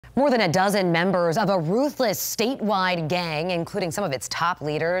More than a dozen members of a ruthless statewide gang, including some of its top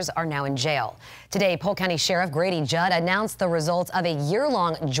leaders, are now in jail. Today, Polk County Sheriff Grady Judd announced the results of a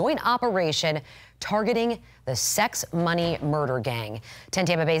year-long joint operation targeting the sex money murder gang. 10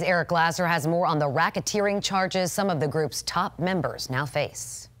 Tampa Bay's Eric Glasser has more on the racketeering charges some of the group's top members now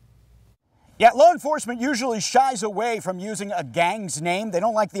face. Yeah, law enforcement usually shies away from using a gang's name. They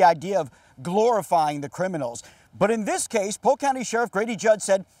don't like the idea of glorifying the criminals. But in this case, Polk County Sheriff Grady Judd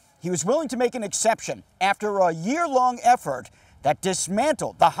said he was willing to make an exception after a year-long effort that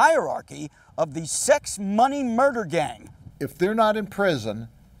dismantled the hierarchy of the sex money murder gang. If they're not in prison,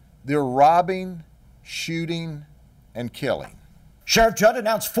 they're robbing, shooting, and killing. Sheriff Judd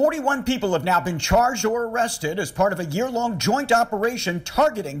announced 41 people have now been charged or arrested as part of a year-long joint operation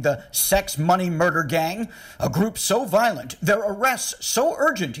targeting the sex money murder gang, a group so violent, their arrests so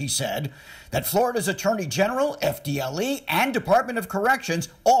urgent, he said, that Florida's Attorney General, FDLE, and Department of Corrections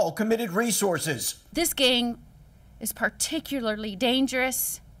all committed resources. This gang is particularly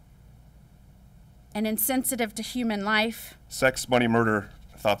dangerous and insensitive to human life. Sex, money, murder.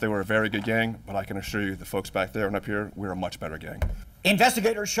 I thought they were a very good gang, but I can assure you the folks back there and up here, we're a much better gang.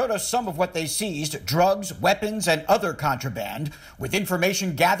 Investigators showed us some of what they seized: drugs, weapons, and other contraband. With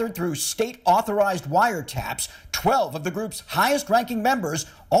information gathered through state-authorized wiretaps, 12 of the group's highest-ranking members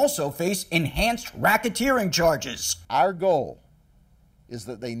also face enhanced racketeering charges. Our goal is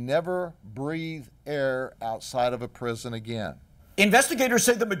that they never breathe air outside of a prison again. Investigators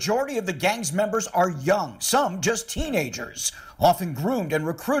say the majority of the gang's members are young, some just teenagers, often groomed and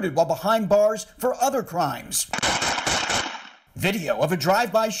recruited while behind bars for other crimes. Video of a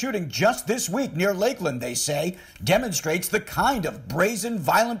drive-by shooting just this week near Lakeland, they say, demonstrates the kind of brazen,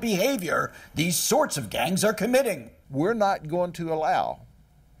 violent behavior these sorts of gangs are committing. We're not going to allow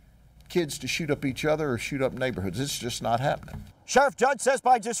kids to shoot up each other or shoot up neighborhoods. It's just not happening. Sheriff Judd says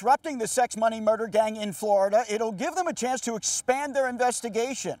by disrupting the sex money murder gang in Florida, it'll give them a chance to expand their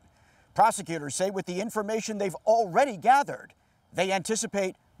investigation. Prosecutors say with the information they've already gathered, they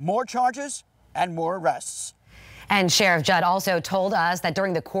anticipate more charges and more arrests. And Sheriff Judd also told us that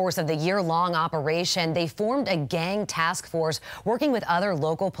during the course of the year-long operation, they formed a gang task force working with other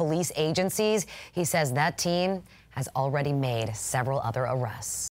local police agencies. He says that team has already made several other arrests.